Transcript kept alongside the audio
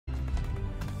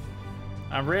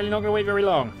I'm really not going to wait very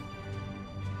long.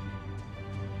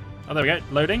 Oh, there we go.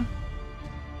 Loading.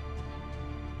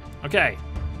 Okay.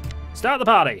 Start the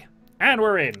party. And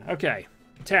we're in. Okay.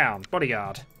 Town.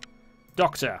 Bodyguard.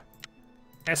 Doctor.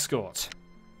 Escort.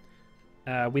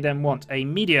 We then want a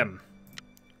medium.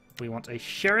 We want a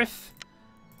sheriff.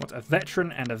 We want a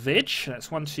veteran and a vig. That's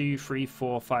 1, 2, 3,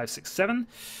 4, 5, 6, 7.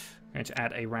 I'm going to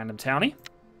add a random townie.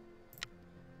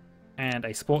 And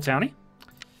a support townie.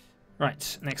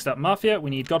 Right. Next up, Mafia. We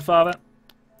need Godfather.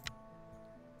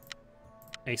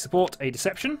 A support, a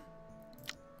deception.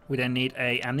 We then need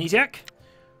a amnesiac.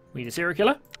 We need a serial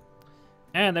killer.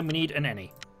 And then we need an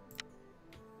any.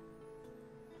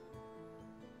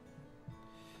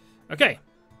 Okay.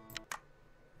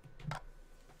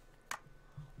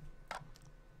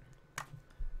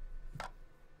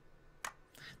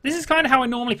 This is kind of how I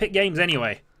normally pick games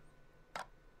anyway.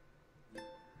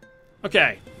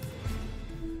 Okay.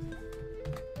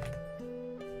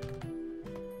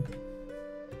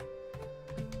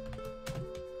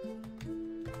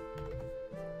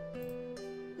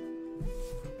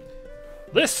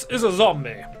 This is a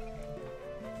zombie.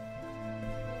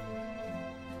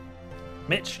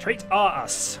 Mitch, trait are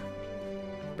us.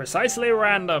 Precisely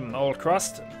random. Old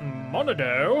crust.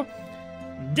 Monodo.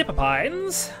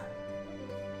 Dipperpines.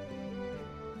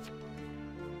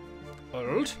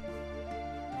 Old.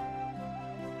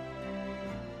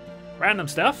 Random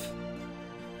stuff.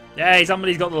 Yay,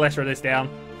 somebody's got the letter of this down.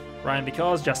 Ryan,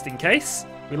 because just in case.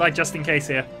 We like just in case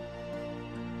here.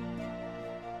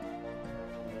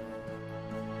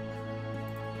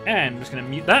 And I'm just going to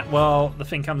mute that while the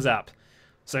thing comes up.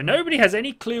 So nobody has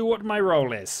any clue what my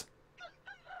role is.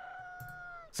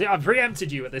 See, I've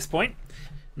preempted you at this point.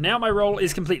 Now my role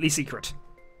is completely secret.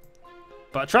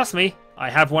 But trust me,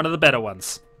 I have one of the better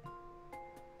ones.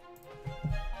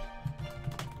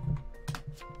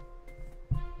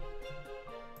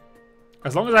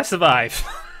 As long as I survive.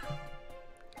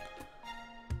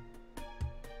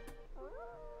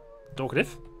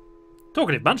 Talkative.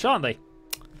 Talkative bunch, aren't they?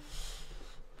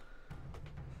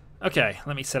 Okay,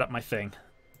 let me set up my thing.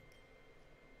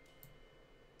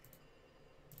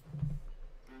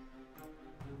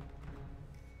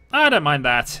 I don't mind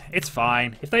that. It's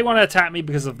fine. If they want to attack me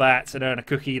because of that and earn a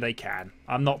cookie, they can.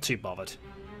 I'm not too bothered.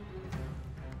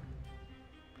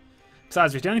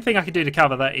 Besides, the only thing I could do to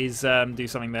cover that is do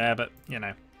something there, but, you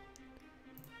know.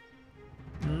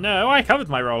 No, I covered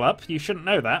my roll up. You shouldn't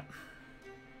know that.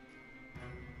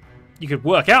 You could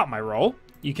work out my roll.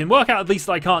 You can work out at least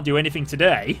that I can't do anything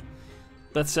today.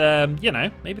 But, you know,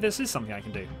 maybe this is something I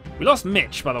can do. We lost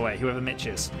Mitch, by the way, whoever Mitch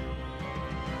is.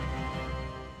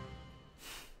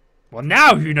 Well,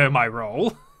 now you know my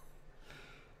role.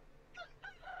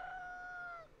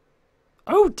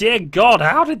 Oh, dear God,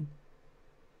 how did...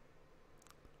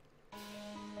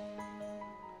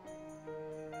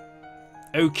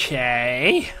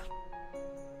 Okay.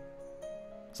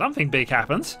 Something big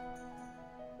happens.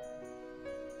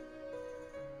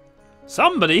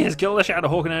 Somebody has killed a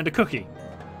Shadowhawk and earned a cookie.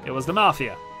 It was the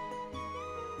Mafia.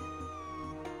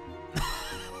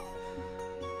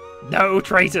 No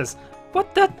traitors.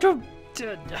 What the...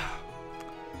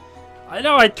 I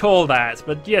know I called that,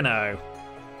 but you know.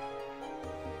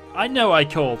 I know I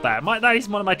called that. That is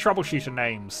one of my troubleshooter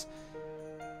names.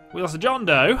 We lost a John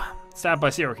Doe, stabbed by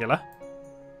serial killer.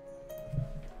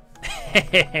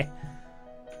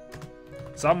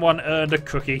 Someone earned a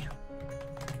cookie.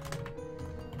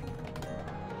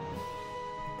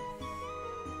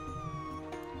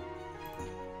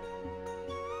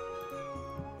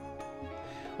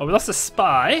 Well, we lost a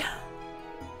spy.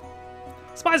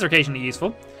 Spies are occasionally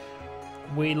useful.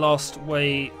 We lost...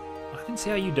 Wait... I didn't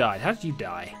see how you died. How did you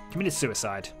die? Committed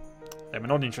suicide. They were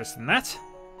not interested in that.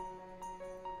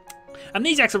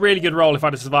 Amnesiac's a really good role if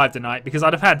I'd have survived tonight, because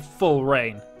I'd have had full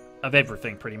reign of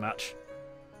everything, pretty much.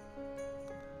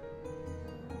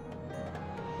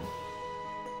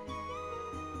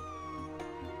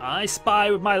 I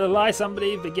spy with my little eye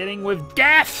somebody beginning with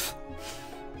death!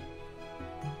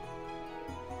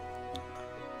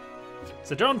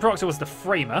 So John Proctor was the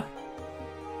framer.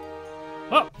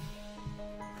 Oh!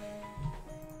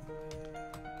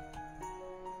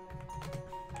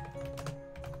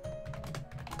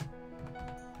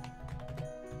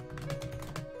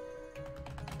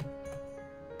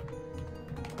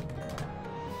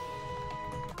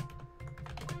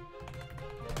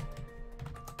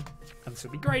 And this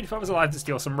would be great if I was alive to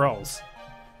steal some rolls.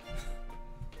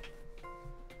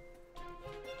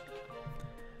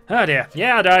 Oh dear.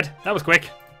 Yeah, I died. That was quick.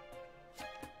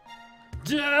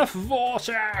 Death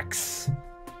Vortex!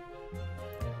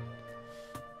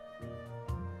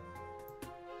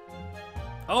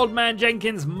 Old Man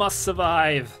Jenkins must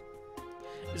survive.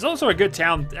 It's also a good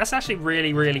town. That's actually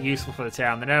really, really useful for the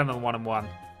town. They're down on the 1-on-1.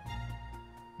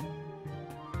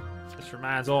 This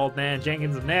reminds Old Man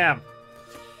Jenkins of Nam.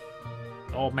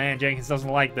 Old Man Jenkins doesn't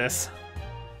like this.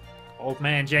 Old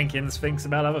Man Jenkins thinks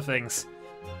about other things.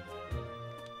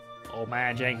 Old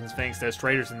Man Jenkins thinks there's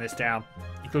traitors in this town,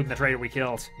 including the traitor we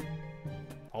killed.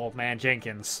 Old Man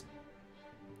Jenkins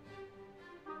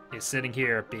is sitting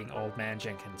here being Old Man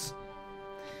Jenkins.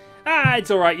 Ah, it's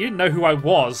alright, you didn't know who I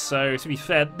was, so to be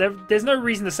fair, there's no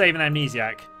reason to save an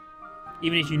amnesiac.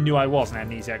 Even if you knew I was an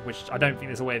amnesiac, which I don't think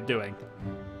there's a way of doing.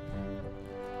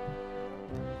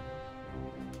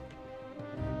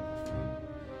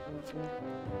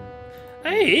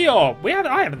 Hey, Eeyore!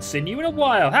 I haven't seen you in a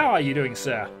while. How are you doing,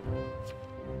 sir?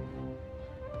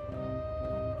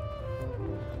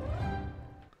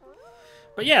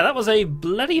 But yeah, that was a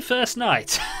bloody first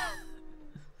night.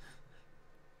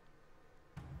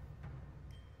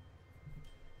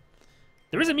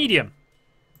 There is a medium.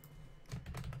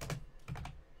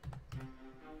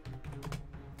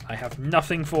 I have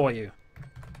nothing for you.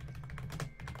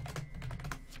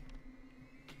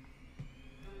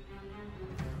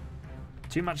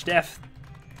 Too much death.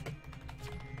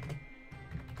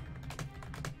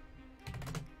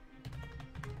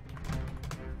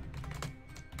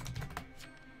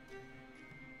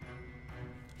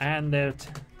 And there.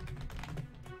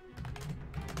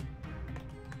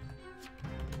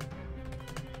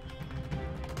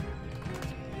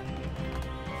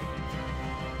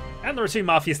 And there are 2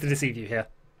 mafias to deceive you here.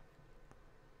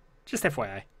 Just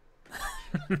FYI.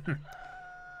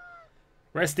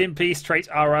 Rest in peace, trait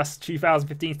RS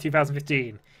 2015 to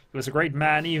 2015. He was a great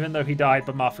man even though he died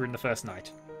by mafia in the first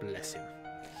night. Bless him.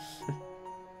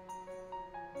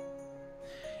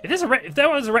 If there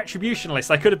was a retribution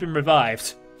list, I could have been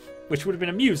revived. Which would have been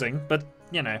amusing, but,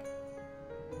 you know.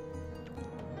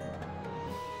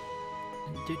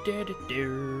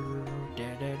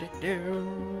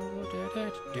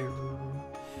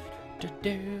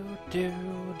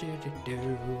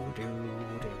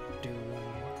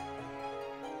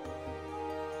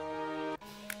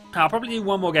 I'll probably do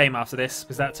one more game after this,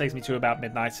 because that takes me to about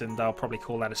midnight, and I'll probably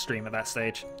call that a stream at that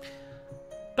stage.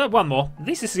 But one more. At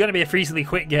least this is going to be a reasonably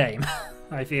quick game,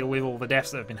 I feel, with all the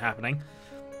deaths that have been happening.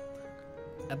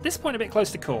 At this point, a bit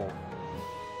close to call.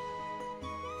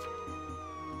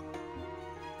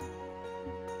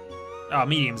 Oh,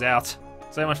 medium's out.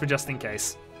 So much for just in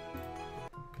case.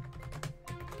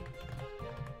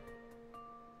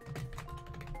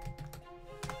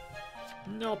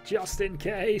 Not just in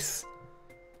case.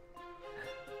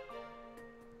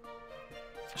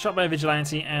 Shot by a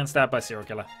vigilante and stabbed by a serial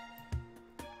killer.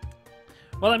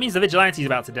 Well, that means the vigilante's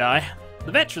about to die.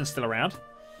 The veteran's still around.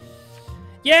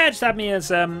 Yeah, just have me as,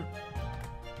 have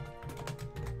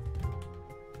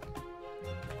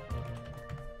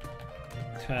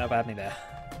me there.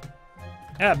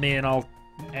 Have me and I'll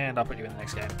put you in the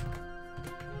next game.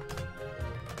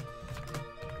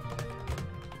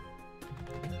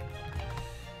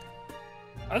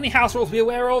 Only house rules to be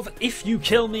aware of: if you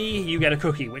kill me, you get a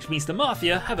cookie, which means the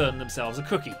Mafia have earned themselves a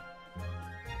cookie.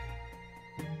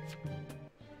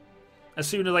 As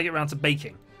soon as I get around to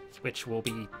baking, which will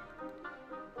be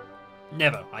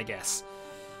never, I guess.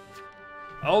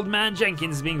 Old Man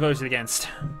Jenkins is being voted against.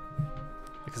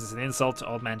 Because it's an insult to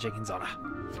Old Man Jenkins' honour.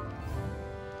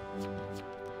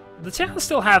 The town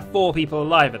still have 4 people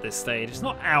alive at this stage. It's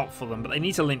not out for them, but they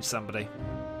need to lynch somebody.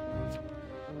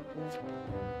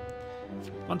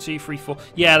 1, 2, 3, 4.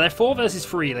 Yeah, they're 4 versus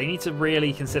 3. They need to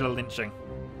really consider lynching.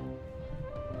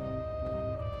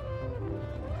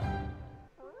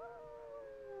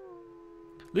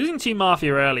 Losing 2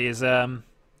 Mafia early is a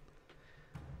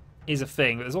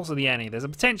thing, but there's also the Annie. There's a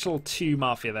potential 2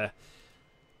 Mafia there.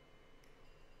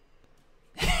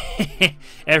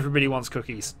 Everybody wants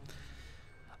cookies.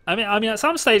 I mean, at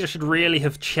some stage I should really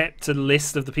have checked a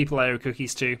list of the people I owe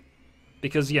cookies to,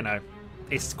 because, you know,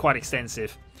 it's quite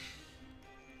extensive.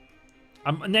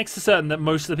 I'm next to certain that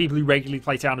most of the people who regularly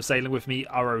play Town of Salem with me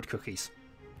are owed cookies.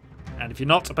 And if you're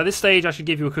not, by this stage I should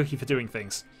give you a cookie for doing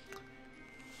things.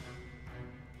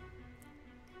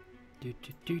 I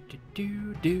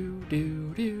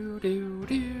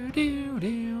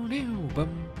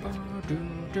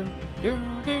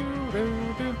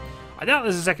doubt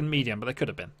there's a second medium, but there could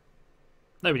have been.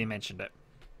 Nobody mentioned it.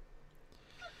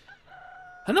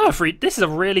 Another free. This is a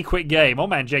really quick game.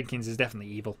 Old Man Jenkins is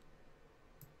definitely evil.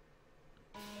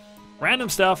 Random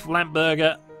stuff, lamp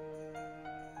burger,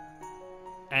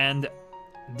 and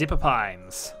Dipper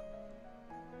Pines.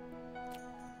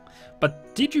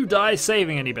 But did you die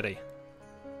saving anybody?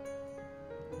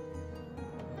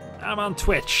 I'm on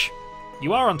Twitch.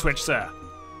 You are on Twitch, sir.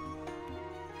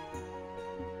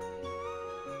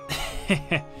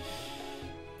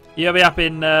 You'll be up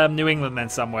in New England then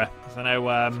somewhere. I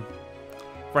know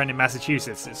friend in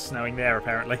Massachusetts, it's snowing there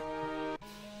apparently.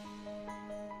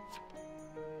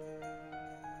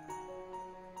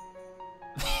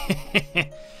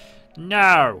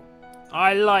 No!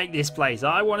 I like this place.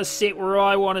 I want to sit where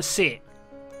I want to sit.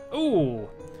 Ooh.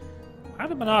 How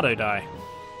did Monado die?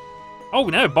 Oh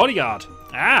no, bodyguard.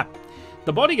 Ah!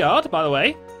 The bodyguard, by the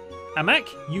way, Amek,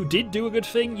 you did do a good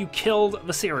thing. You killed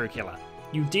the serial killer.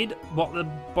 You did what the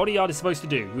bodyguard is supposed to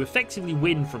do. You effectively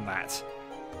win from that.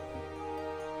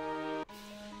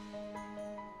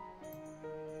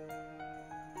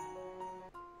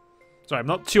 Sorry, I'm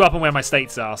not too up on where my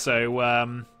states are,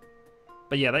 so...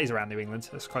 But yeah, that is around New England.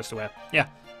 That's close to where... Yeah.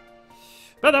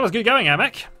 But that was good going,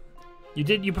 Amek.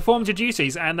 You performed your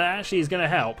duties, and that actually is going to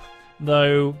help.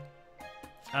 Though,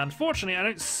 unfortunately, I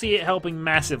don't see it helping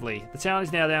massively. The town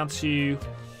is now down to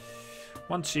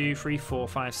 1, 2, 3, 4,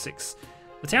 5, 6.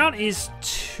 The town is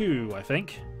 2, I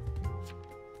think.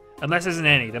 Unless there's an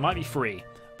any. There might be 3.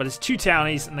 But it's 2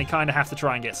 townies, and they kind of have to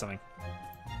try and get something.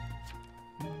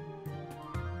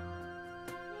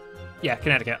 Yeah,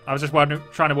 Connecticut. I was just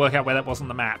trying to work out where that was on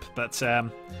the map, but...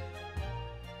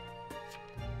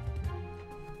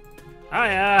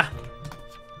 Hiya!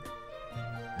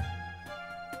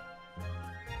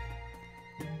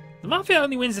 The Mafia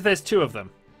only wins if there's 2 of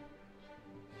them.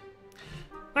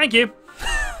 Thank you!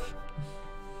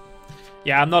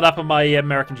 Yeah, I'm not up on my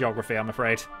American geography, I'm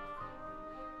afraid.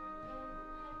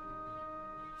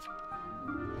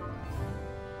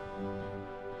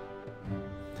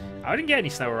 I didn't get any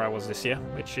snow where I was this year,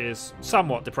 which is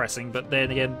somewhat depressing, but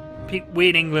then again, we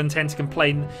in England tend to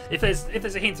complain. If there's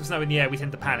a hint of snow in the air, we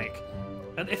tend to panic.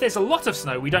 And if there's a lot of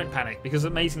snow, we don't panic, because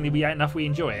amazingly we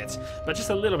enjoy it. But just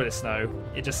a little bit of snow,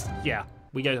 it just, yeah,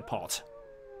 we go to pot.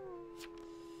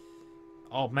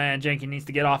 Oh man, Jenkins needs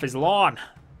to get off his lawn.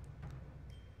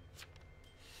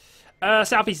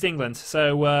 Southeast England,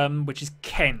 so which is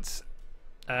Kent,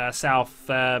 south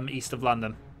east of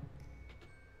London.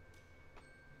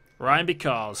 Right,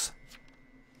 because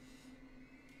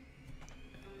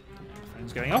my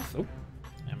phone's going off. Oh,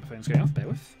 and my phone's going off. Bear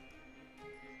with.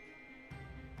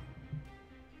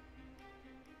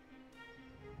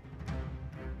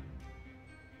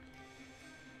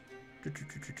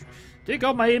 Dear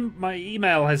God, my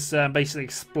email has basically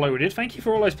exploded. Thank you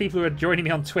for all those people who are joining me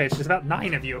on Twitch. There's about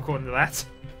 9 of you, according to that.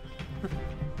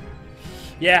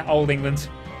 Yeah, old England.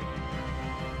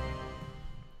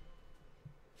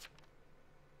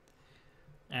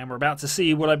 And we're about to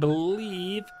see what I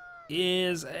believe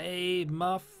is a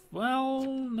well,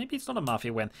 maybe it's not a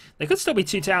Mafia win. There could still be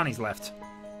 2 townies left.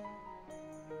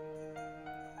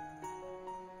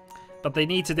 But they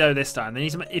need to go this time. They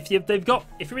need to,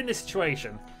 if you're in this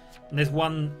situation and there's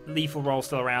 1 lethal roll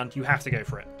still around, you have to go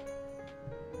for it.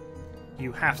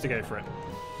 You have to go for it.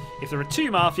 If there are 2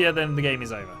 Mafia, then the game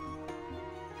is over.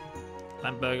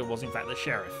 Lamberger was in fact the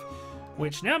sheriff,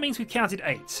 which now means we've counted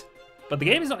 8. But the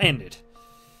game is not ended.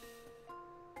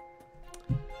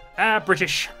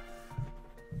 British.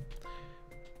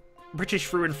 British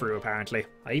through and through, apparently.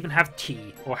 I even have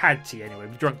tea. Or had tea, anyway.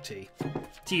 We've drunk tea.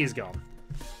 Tea is gone.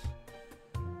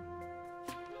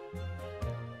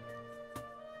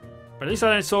 But at least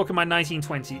I don't talk in my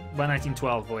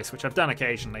 1912 voice, which I've done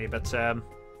occasionally, but I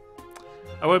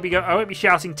won't be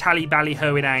shouting tally bally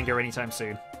ho in anger anytime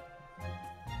soon.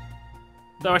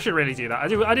 Though I should really do that.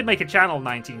 I did make a channel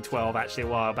 1912 actually a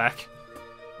while back,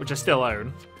 which I still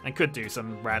own and could do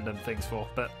some random things for,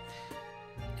 but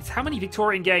it's how many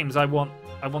Victorian games I want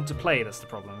to play that's the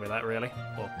problem with that, really.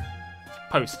 Well,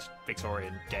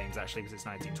 post-Victorian games actually, because it's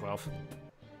 1912.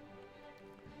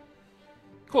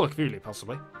 Call of Cthulhu,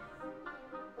 possibly.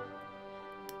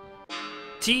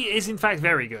 Tea is in fact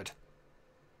very good.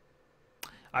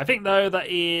 I think though that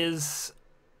is...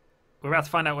 We're about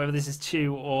to find out whether this is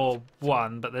 2 or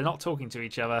 1, but they're not talking to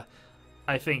each other.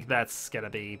 I think that's going to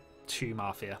be 2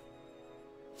 Mafia.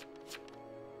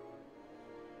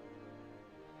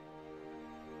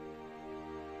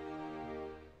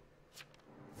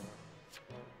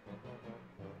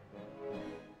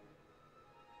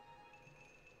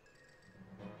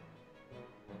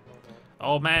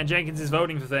 Old man Jenkins is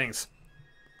voting for things.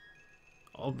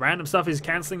 Old random stuff is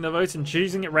cancelling the votes and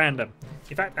choosing at random.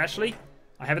 In fact, actually,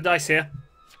 I have a dice here.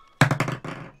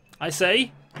 I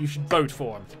say you should vote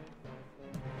for him.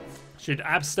 Should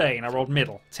abstain. I rolled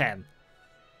middle. 10.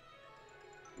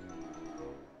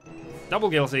 Double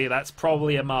guilty. That's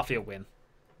probably a Mafia win.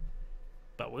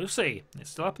 But we'll see. It's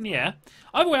still up in the air.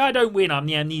 Either way, I don't win. I'm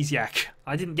the amnesiac.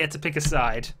 I didn't get to pick a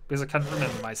side because I couldn't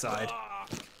remember my side.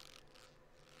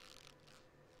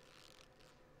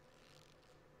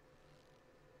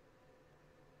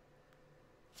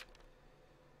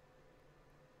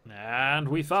 And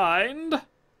we find...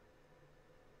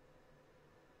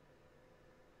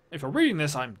 If you're reading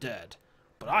this, I'm dead.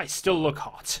 But I still look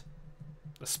hot.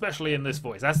 Especially in this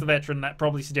voice. That's the veteran. That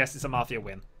probably suggests it's a Mafia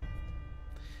win.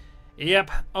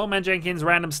 Yep. Old Man Jenkins,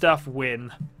 random stuff,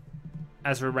 win.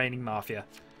 As remaining Mafia.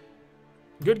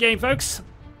 Good game, folks.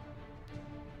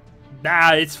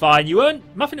 Nah, it's fine. You earned...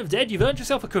 Muffin of Dead, you've earned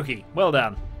yourself a cookie. Well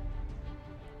done.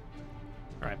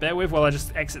 Alright, bear with while I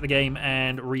just exit the game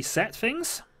and reset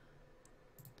things.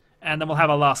 And then we'll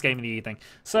have our last game of the evening.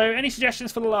 So, any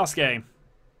suggestions for the last game?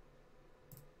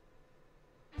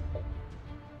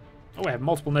 Oh, I have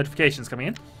multiple notifications coming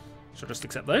in. Should just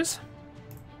accept those.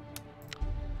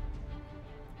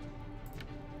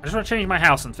 I just want to change my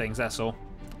house and things, that's all.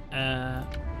 I'll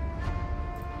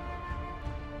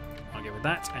go with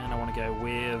that, and I want to go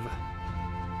with...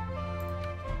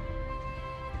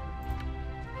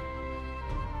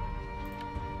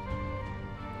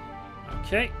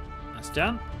 Okay, that's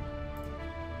done.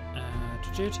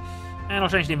 And I'll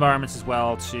change the environments as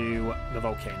well to the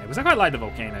volcano, because I quite like the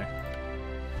volcano.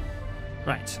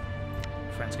 Right.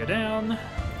 Friends go down.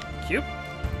 Cube.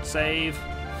 Save.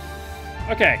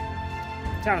 Okay.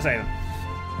 Town of Salem.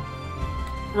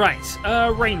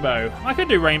 Right. Rainbow. I could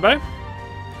do Rainbow.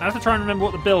 I have to try and remember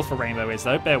what the bill for Rainbow is,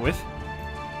 though. Bear with.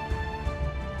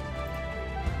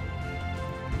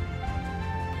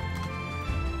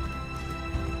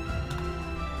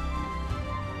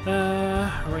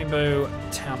 Rainbow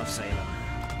Town of Salem.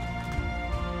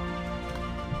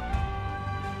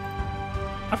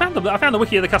 I found the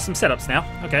wiki of the custom setups now.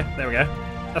 Okay, there we go.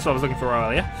 That's what I was looking for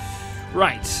earlier.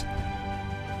 Right.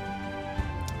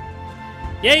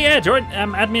 Yeah. Join.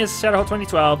 Add me as Shadowhawk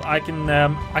 2012. I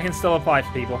can still apply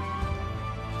for people.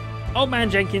 Old Man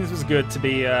Jenkins was good to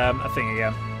be a thing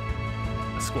again.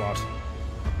 A squad.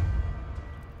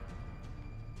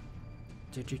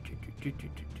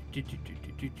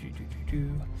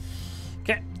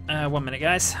 Okay, 1 minute,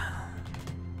 guys.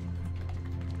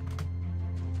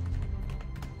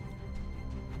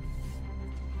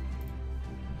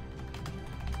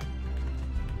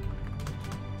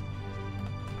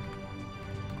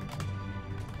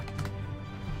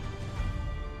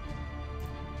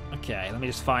 Okay, let me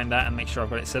just find that and make sure I've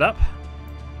got it set up.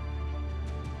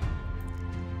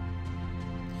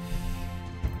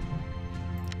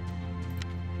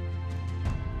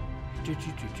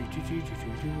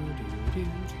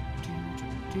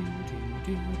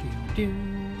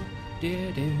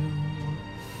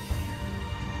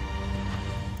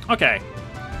 Okay,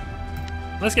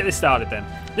 let's get this started then.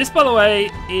 This, by the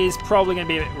way, is probably going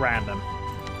to be a bit random,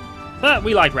 but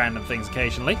we like random things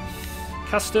occasionally.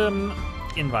 Custom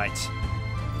invite.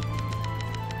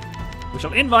 We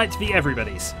shall invite the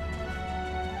everybody's.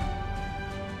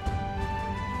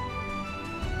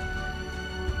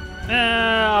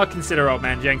 I'll consider Old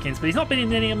Man Jenkins, but he's not been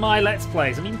in any of my Let's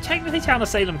Plays. I mean, technically Town of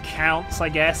Salem counts, I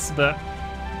guess, but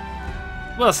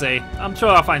we'll see. I'm sure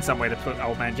I'll find some way to put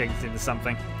Old Man Jenkins into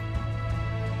something.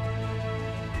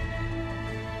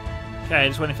 Okay,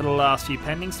 just waiting for the last few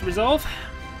pendings to resolve.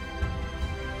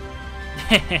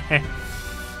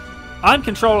 I'm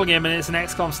controlling him and it's an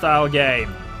XCOM style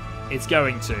game. It's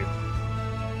going to.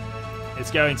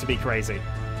 It's going to be crazy.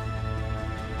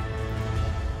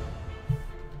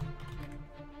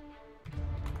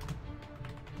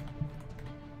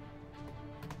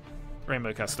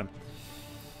 Rainbow custom.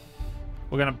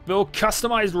 We're going to build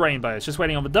customized rainbows. Just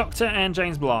waiting on the Doctor and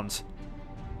James Blonde.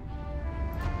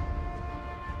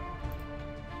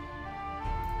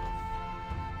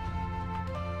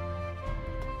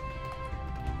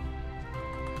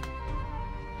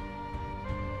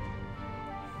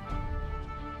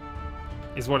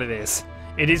 Is what it is.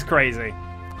 It is crazy.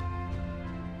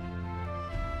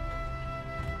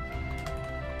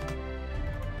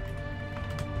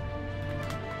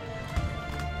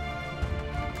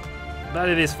 But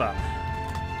it is fun.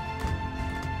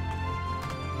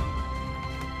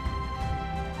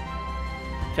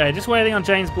 Okay, just waiting on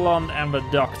James Blonde and the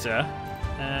Doctor.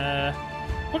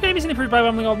 What game isn't improved by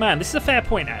Bumbling Old Man? This is a fair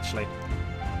point, actually.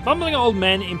 Bumbling Old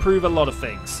Men improve a lot of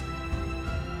things.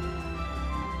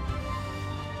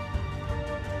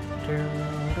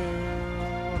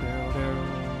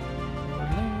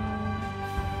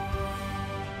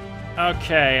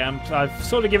 Okay, I've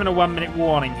sort of given a 1 minute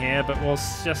warning here, but we'll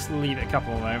just leave it a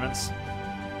couple of moments.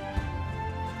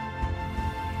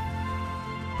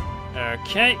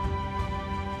 Okay.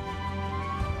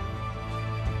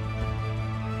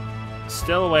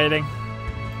 Still waiting.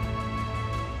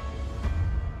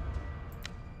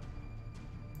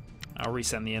 I'll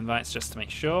resend the invites just to make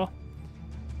sure.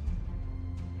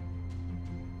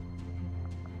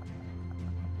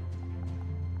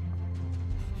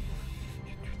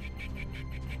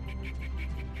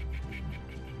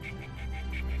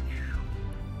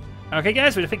 Okay,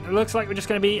 guys, I think it looks like we're just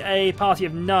going to be a party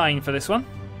of 9 for this one.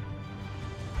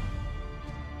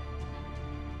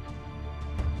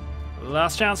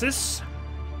 Last chances.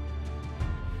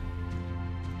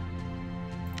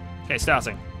 Okay,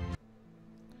 starting.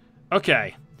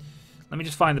 Okay. Let me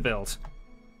just find the build.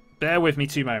 Bear with me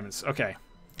 2 moments. Okay.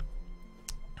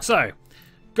 So,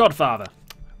 Godfather.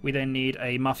 We then need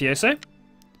a Mafioso.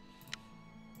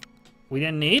 We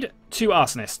then need 2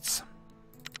 Arsonists.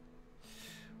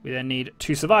 We then need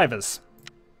 2 Survivors.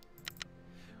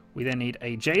 We then need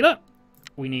a Jailer.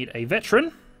 We need a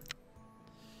Veteran.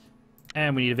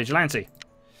 And we need a Vigilante.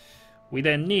 We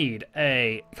then need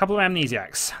a couple of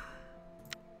Amnesiacs.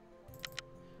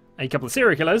 A couple of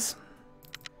Serial Killers.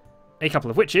 A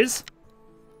couple of Witches.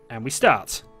 And we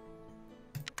start.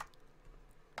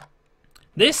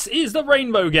 This is the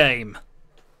Rainbow Game.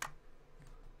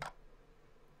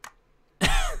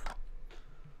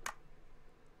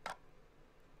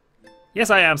 Yes,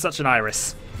 I am such an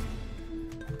iris.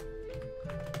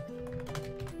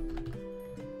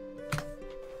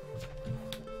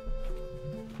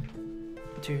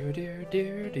 Do do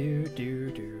do do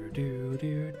do do do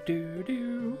do do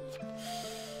do.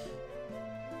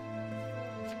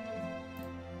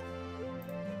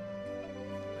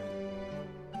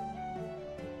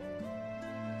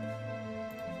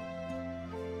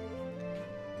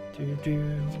 Do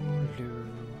do do.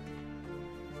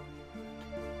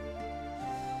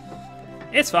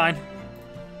 It's fine.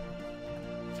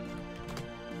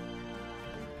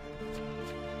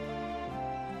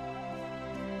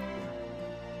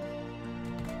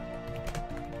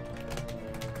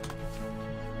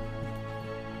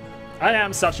 I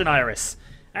am such an iris.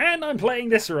 And I'm playing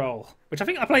this role, which I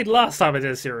think I played last time I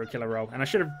did a serial killer role, and I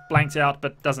should have blanked out,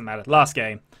 but doesn't matter. Last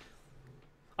game.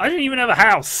 I didn't even have a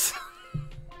house.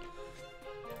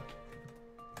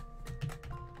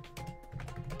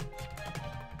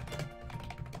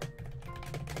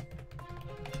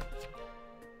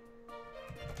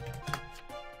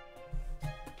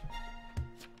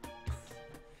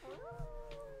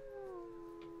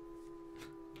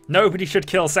 Nobody should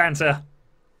kill Santa.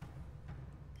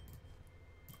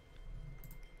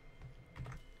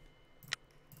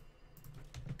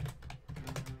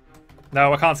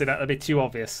 No, I can't see that. That'd be too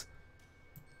obvious.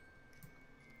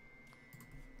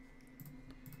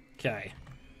 Okay.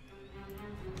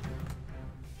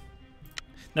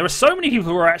 There are so many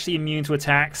people who are actually immune to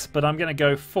attacks, but I'm going to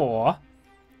go for...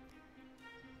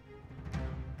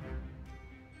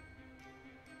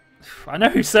 I know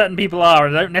who certain people are,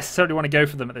 and I don't necessarily want to go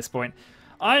for them at this point.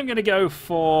 I'm going to go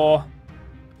for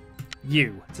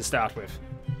you to start with.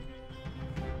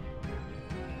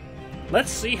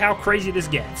 Let's see how crazy this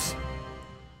gets.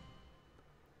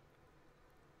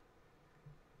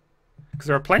 Because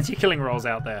there are plenty of killing rolls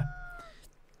out there.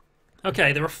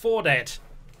 Okay, there are 4 dead.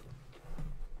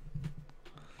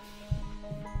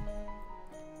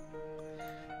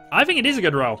 I think it is a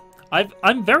good roll.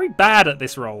 I'm very bad at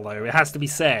this roll, though, it has to be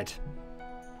said.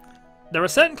 There are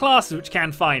certain classes which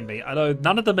can find me, although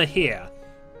none of them are here.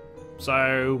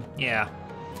 So, yeah.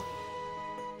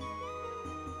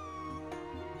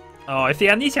 Oh, if the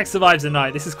Amnesiac survives the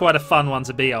night, this is quite a fun one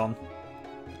to be on.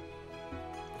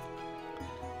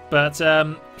 But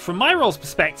from my role's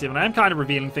perspective, and I am kind of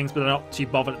revealing things, but I'm not too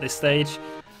bothered at this stage,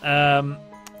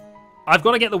 I've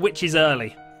got to get the witches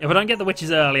early. If I don't get the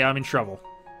witches early, I'm in trouble.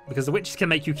 Because the witches can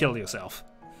make you kill yourself.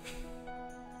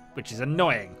 Which is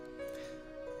annoying.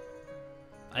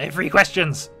 I have 3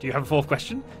 questions. Do you have a 4th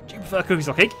question? Do you prefer cookies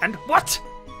or cake? And what?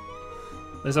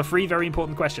 Those are 3 very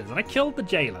important questions. And I killed the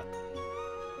jailer.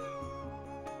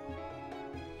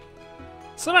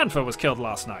 Samantha was killed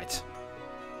last night.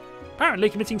 Apparently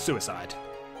committing suicide.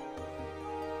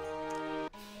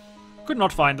 Could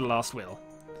not find the last will.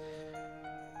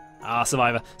 Ah,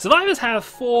 Survivor. Survivors have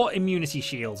 4 immunity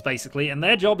shields, basically, and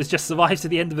their job is just survive to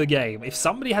the end of the game. If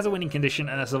somebody has a winning condition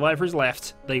and a survivor is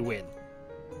left, they win.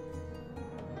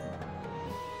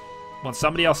 Once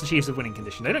somebody else achieves a winning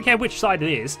condition. They don't care which side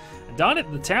it is. And darn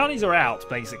it, the townies are out,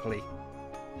 basically.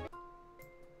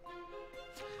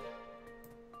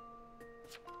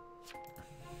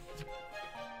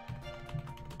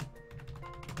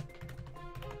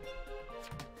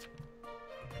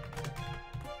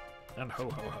 And ho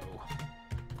ho ho.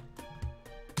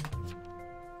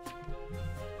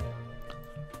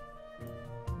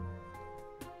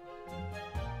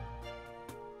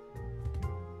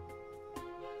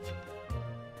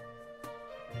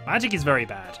 Magic is very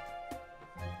bad.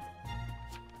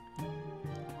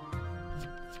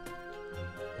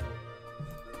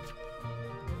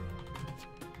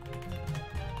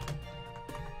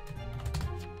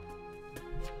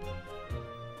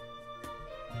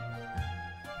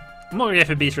 I'm not going to go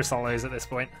for Beatrice solos at this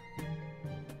point.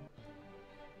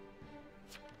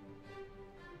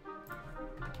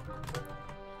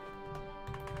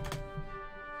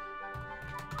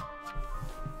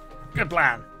 Good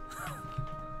plan.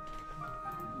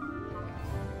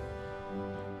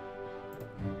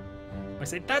 I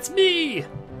say, that's me!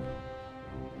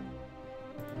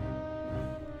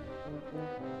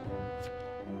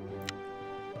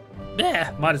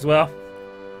 Yeah, might as well.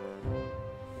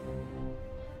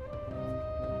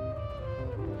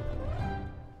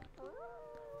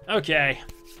 Okay.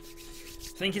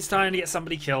 I think it's time to get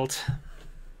somebody killed.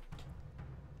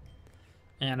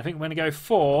 And I think we're going to go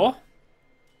for...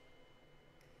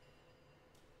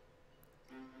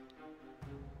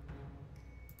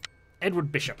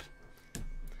 Edward Bishop.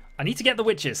 I need to get the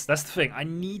witches. That's the thing. I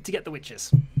need to get the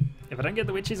witches. If I don't get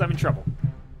the witches, I'm in trouble.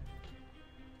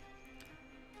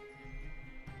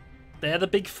 They're the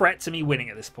big threat to me winning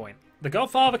at this point. The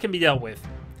Godfather can be dealt with.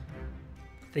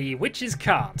 The witches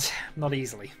can't. Not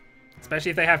easily.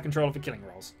 Especially if they have control of the killing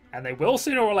rolls. And they will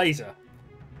sooner or later.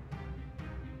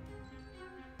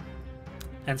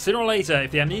 And sooner or later,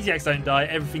 if the amnesiacs don't die,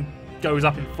 everything goes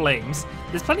up in flames.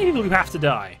 There's plenty of people who have to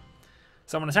die.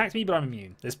 Someone attacked me, but I'm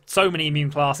immune. There's so many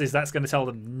immune classes, that's going to tell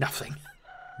them nothing.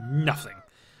 Nothing.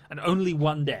 And only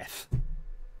one death.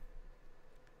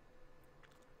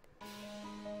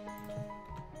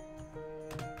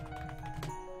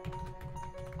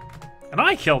 And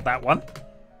I killed that one.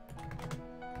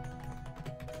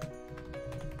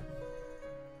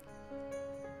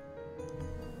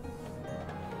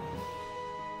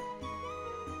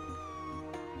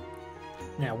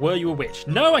 Now, were you a witch?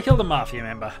 No, I killed a Mafia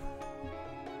member.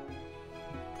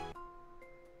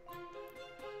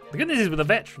 The goodness is with a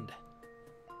veteran.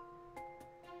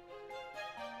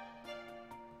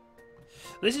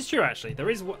 This is true, actually. There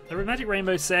is what the Magic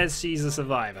Rainbow says she's a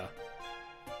survivor.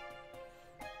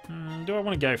 Do I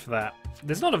want to go for that?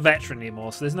 There's not a veteran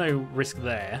anymore, so there's no risk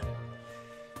there.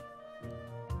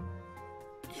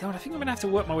 You know what? I think I'm going to have to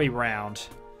work my way round.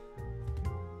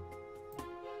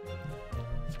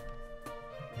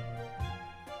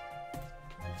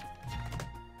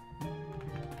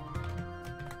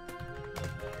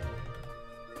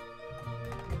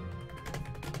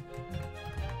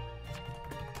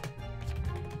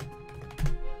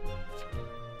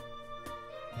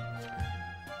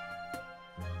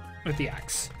 With the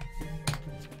axe.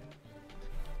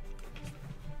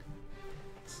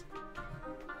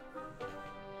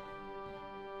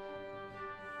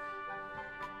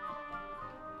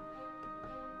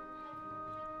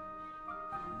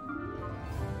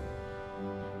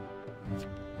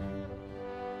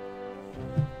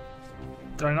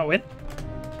 Did I not win?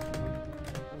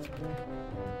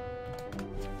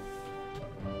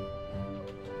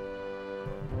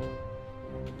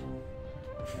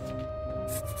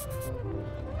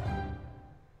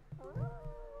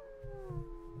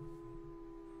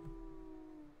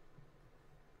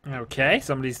 Okay,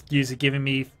 somebody's usually giving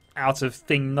me out of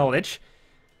thing knowledge.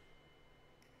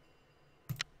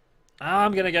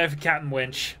 I'm gonna go for Captain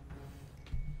Winch.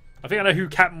 I think I know who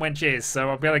Captain Winch is, so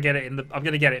I'm gonna get it in the. I'm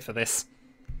gonna get it for this.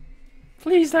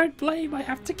 Please don't blame. I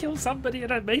have to kill somebody,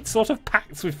 and I made sort of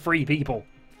pacts with 3 people.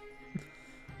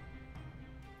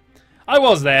 I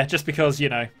was there just because, you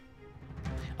know,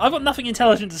 I've got nothing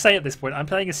intelligent to say at this point. I'm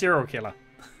playing a serial killer,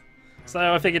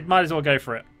 so I figured might as well go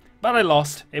for it. But I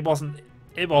lost. It wasn't.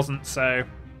 So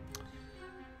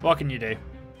what can you do?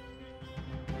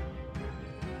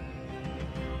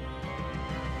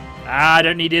 I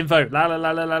don't need info. La la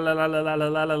la la la la la la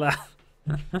la la la.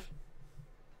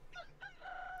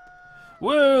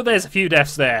 Whoa, there's a few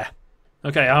deaths there.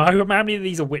 Okay, how many of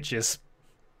these are witches?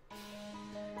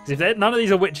 Because if none of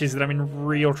these are witches, then I'm in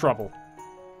real trouble.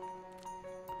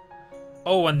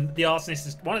 Oh, and the arsonist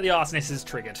is, one of the arsonists is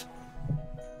triggered.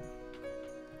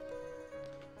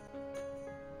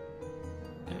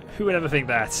 Who would ever think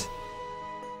that?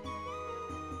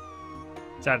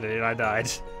 Sadly, I died.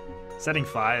 Setting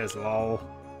fires, lol.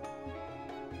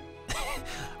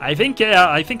 I think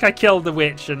I killed the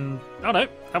witch, and oh no,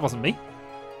 that wasn't me.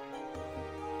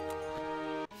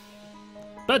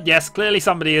 But yes, clearly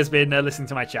somebody has been listening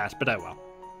to my chat. But oh well,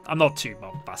 I'm not too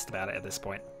fussed about it at this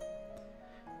point.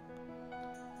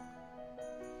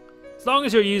 As long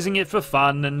as you're using it for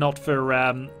fun and not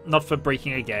for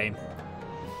breaking a game.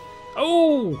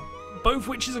 Oh, both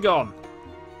witches are gone.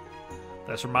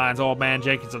 This reminds old man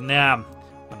Jenkins of Nam.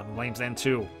 When Name's then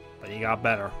too, but he got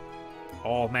better.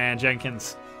 Oh man,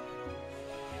 Jenkins.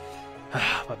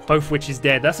 But both witches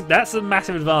dead. That's a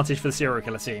massive advantage for the serial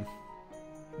killer team.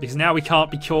 Because now we can't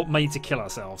be made to kill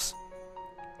ourselves.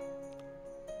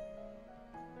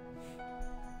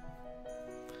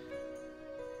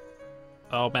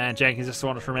 Oh man, Jenkins just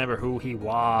wanted to remember who he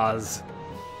was.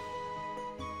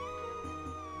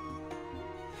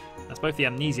 That's both the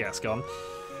amnesiac's gone.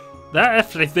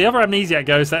 That, if the other amnesiac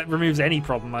goes, that removes any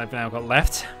problem I've now got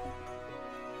left.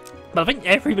 But I think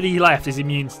everybody left is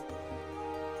immune.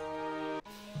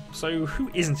 So who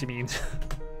isn't immune?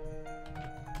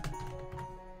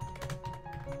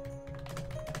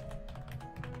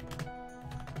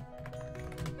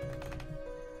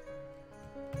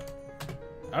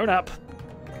 Own up.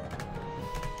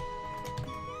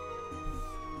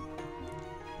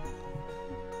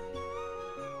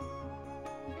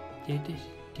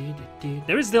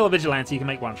 There is still a vigilante you can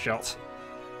make one shot.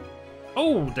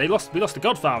 Oh, we lost a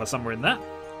godfather somewhere in that.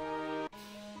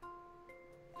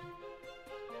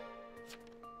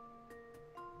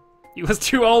 He was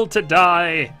too old to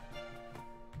die.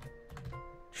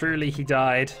 Truly, he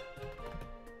died.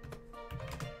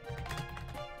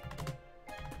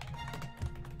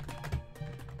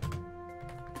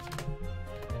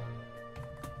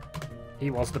 He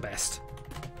was the best.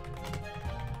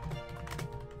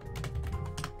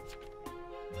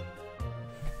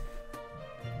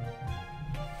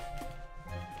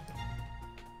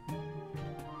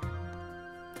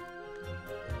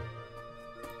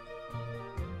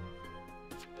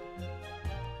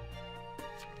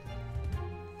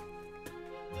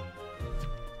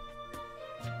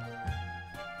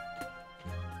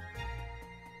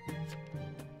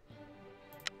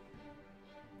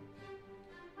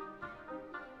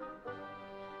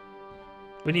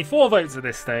 We need 4 votes at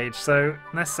this stage, so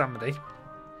that's somebody.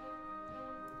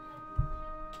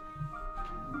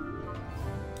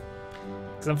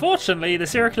 Because unfortunately, the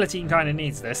serial killer team kind of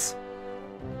needs this.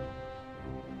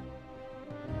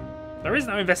 There is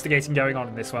no investigating going on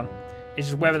in this one. It's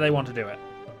just whether they want to do it.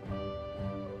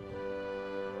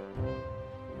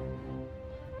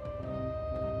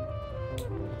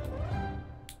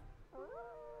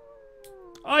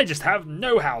 I just have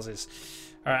no houses.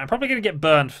 Alright, I'm probably going to get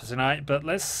burned for tonight, but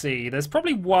let's see. There's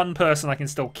probably one person I can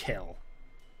still kill.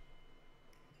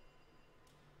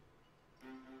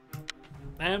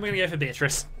 And we're going to go for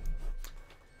Beatrice.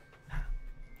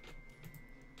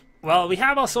 Well, we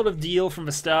have our sort of deal from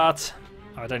the start.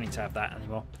 Oh, I don't need to have that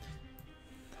anymore.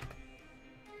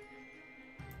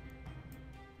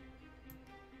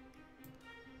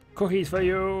 Cookies for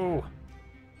you! Oh,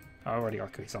 I already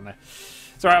got cookies on there.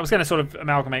 Sorry, I was going to sort of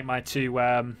amalgamate my two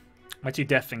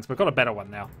death things, but I've got a better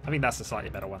one now. I think that's a slightly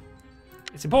better one.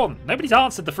 It's important. Nobody's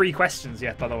answered the 3 questions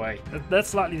yet, by the way. That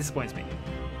slightly disappoints me.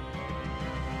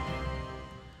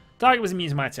 Target was immune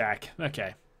to my attack.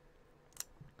 Okay.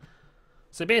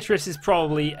 So Beatrice is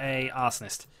probably a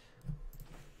arsonist.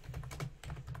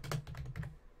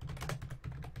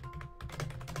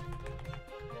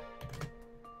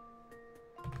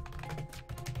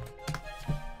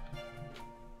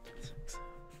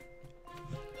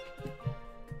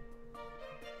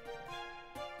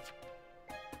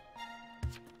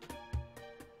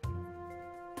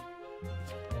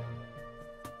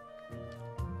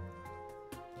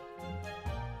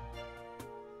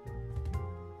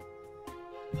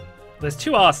 There's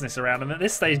 2 arsonists around, and at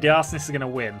this stage, the arsonists are going to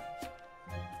win.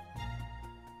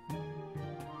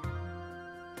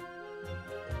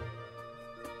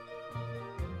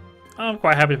 I'm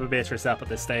quite happy to put Beatrice up at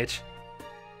this stage.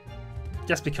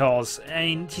 Just because, I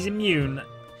mean, she's immune.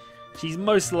 She's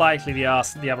most likely the other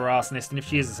arsonist, and if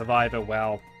she is a survivor,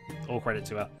 well, all credit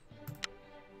to her.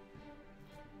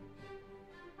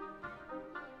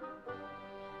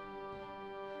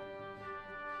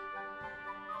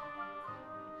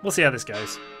 We'll see how this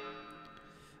goes.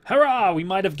 Hurrah! We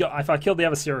might have got... If I killed the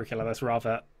other serial killer, that's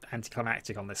rather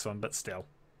anticlimactic on this one, but still.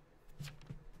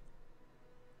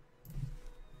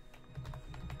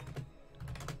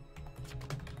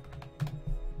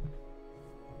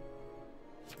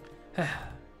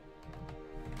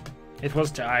 It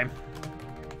was time.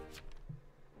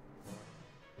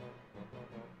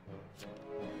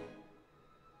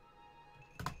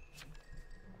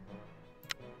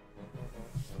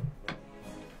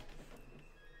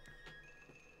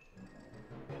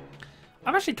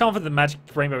 I'm actually confident that Magic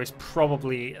Rainbow is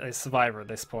probably a survivor at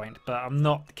this point, but I'm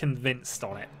not convinced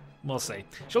on it. We'll see.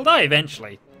 She'll die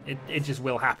eventually. It just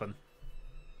will happen.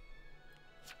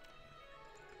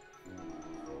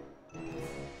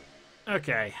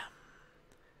 Okay.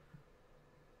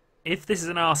 If this is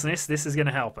an arsonist, this is going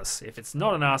to help us. If it's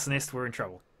not an arsonist, we're in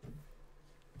trouble.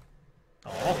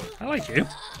 Oh, I like you.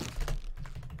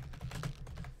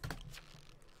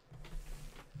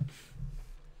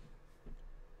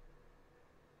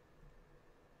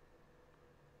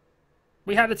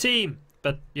 We had a team,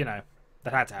 but, you know,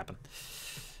 that had to happen.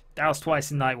 Doused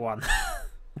twice in night 1.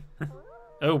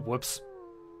 Oh, whoops.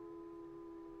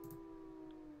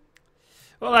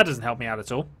 Well, that doesn't help me out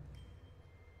at all.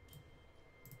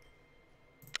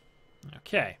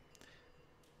 Okay.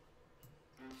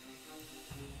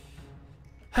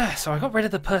 So I got rid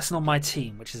of the person on my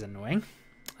team, which is annoying.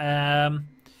 Yeah,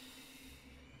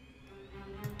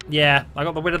 I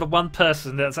got rid of the one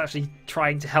person that's actually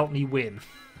trying to help me win.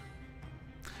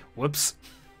 Whoops.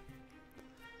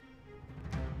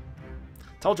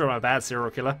 Told you I'm a bad serial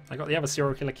killer. I got the other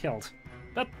serial killer killed.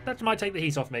 But that might take the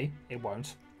heat off me. It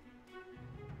won't.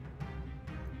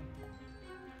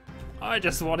 I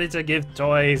just wanted to give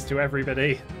toys to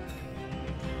everybody.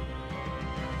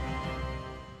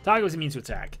 Tiger was immune to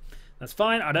attack. That's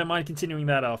fine. I don't mind continuing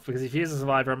that off, because if he is a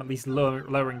survivor, I'm at least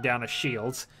lowering down his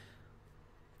shields.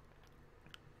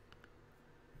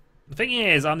 The thing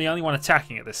is, I'm the only one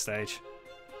attacking at this stage.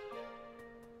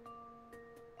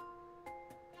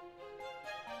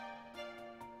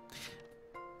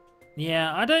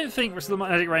 Yeah, I don't think the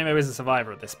Magic Rainbow is a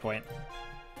survivor at this point.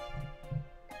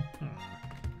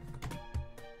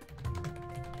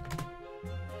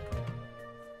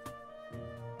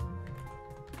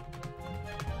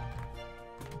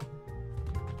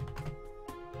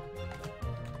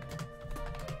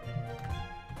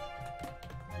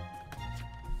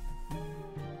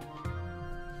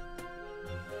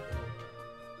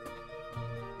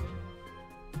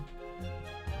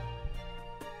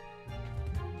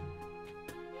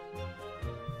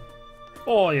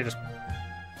 Or you just...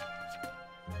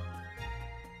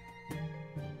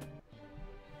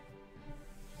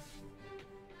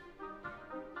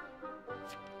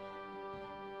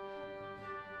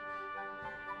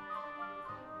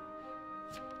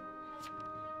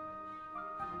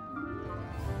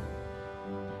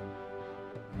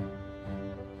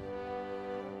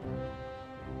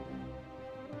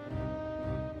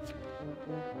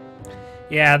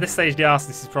 Yeah, at this stage the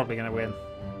Arsonist is probably going to win.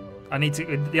 The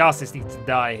Arsonist needs to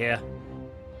die here.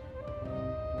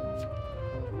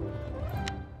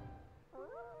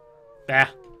 Bah.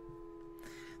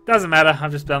 Doesn't matter,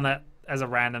 I've just done that as a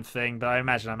random thing, but I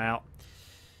imagine I'm out.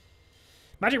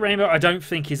 Magic Rainbow I don't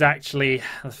think is actually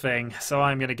a thing, so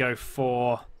I'm going to go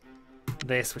for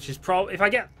this, which is probably... If I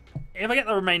get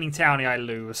the remaining townie, I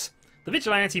lose. The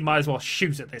Vigilante might as well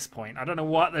shoot at this point. I don't know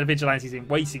what the Vigilante's been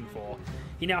waiting for.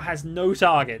 He now has no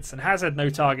targets, and has had no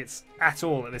targets at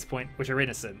all at this point, which are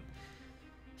innocent.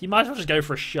 He might as well just go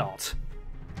for a shot.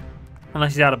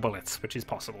 Unless he's out of bullets, which is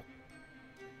possible.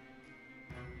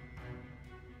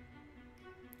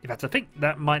 In fact, I think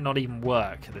that might not even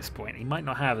work at this point. He might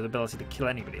not have the ability to kill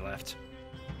anybody left.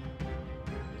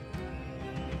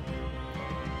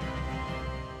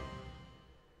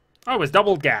 Oh, it's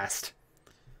double gassed.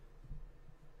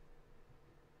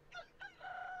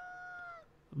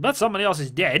 But somebody else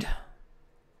is dead.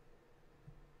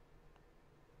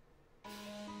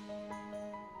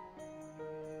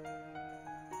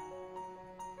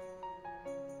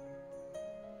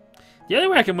 The only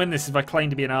way I can win this is if I claim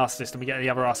to be an arsonist and we get the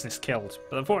other arsonist killed.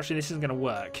 But unfortunately this isn't going to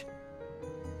work.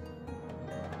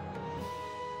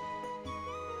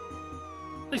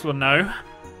 At least we'll know.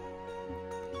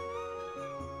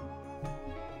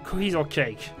 Cookies or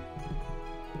cake?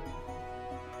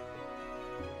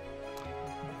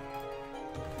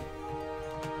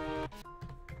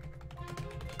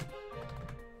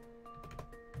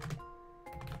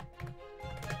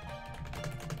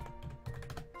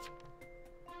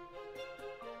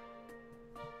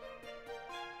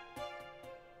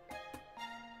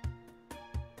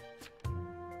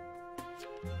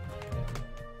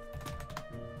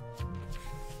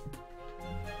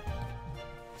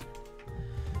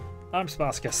 I'm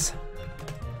Spartacus.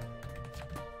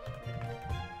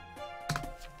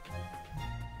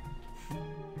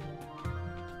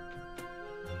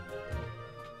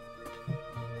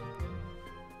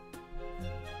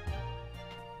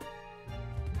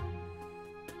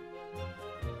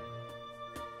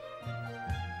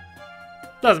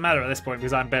 Doesn't matter at this point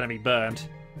because I'm better be burned.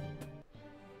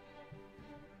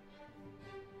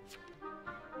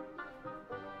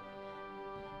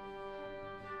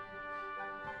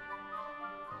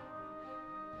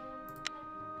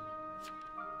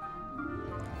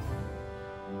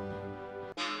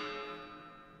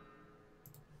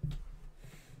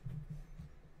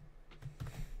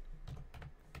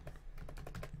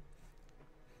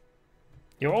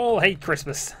 You all hate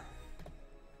Christmas.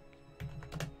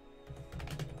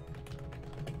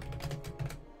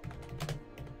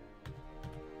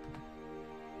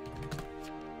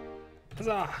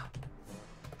 Huzzah!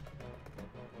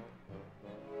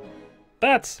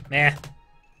 But, meh.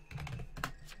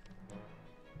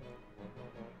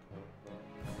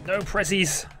 No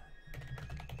pressies.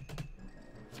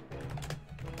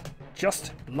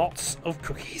 Just lots of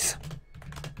cookies.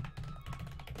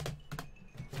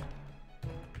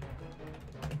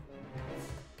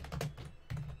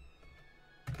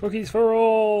 Cookies for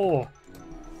all!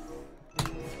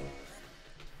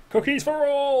 Cookies for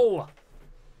all!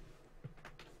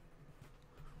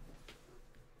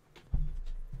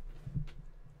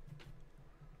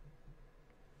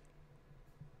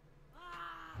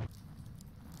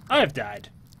 I have died.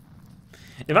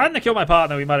 If I hadn't killed my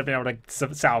partner, we might have been able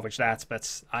to salvage that,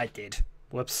 but I did.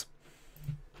 Whoops.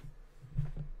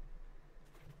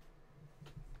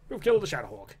 You've killed the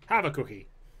Shadowhawk. Have a cookie.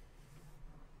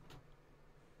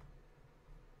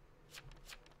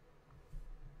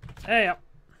 Hey up.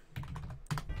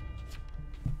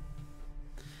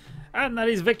 And that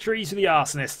is victory to the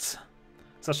arsonists.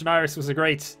 Such an iris was a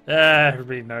great...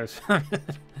 everybody knows.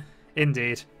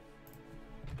 Indeed.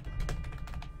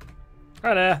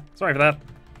 Hi there. Sorry for that.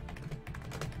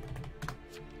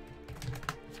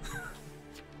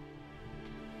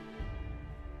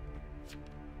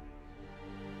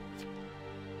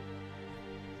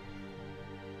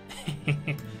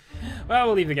 Well,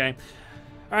 we'll leave the game.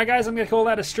 Alright guys, I'm going to call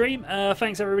that a stream.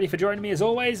 Thanks everybody for joining me as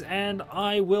always, and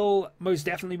I will most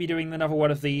definitely be doing another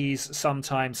one of these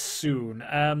sometime soon.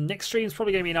 Next stream's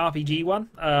probably going to be an RPG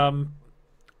one.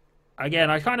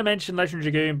 Again, I kind of mentioned Legend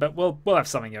Dragoon, but we'll have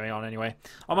something going on anyway.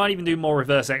 I might even do more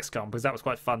Reverse XCOM, because that was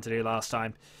quite fun to do last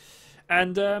time.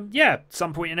 And yeah,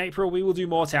 some point in April we will do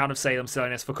more Town of Salem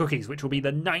Silliness for Cookies, which will be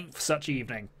the 9th such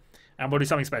evening. And we'll do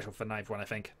something special for the 9th one, I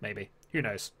think. Maybe. Who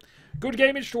knows. Good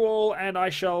gamage to all, and I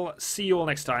shall see you all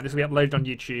next time. This will be uploaded on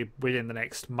YouTube within the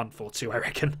next month or two, I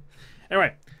reckon.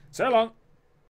 Anyway, so long.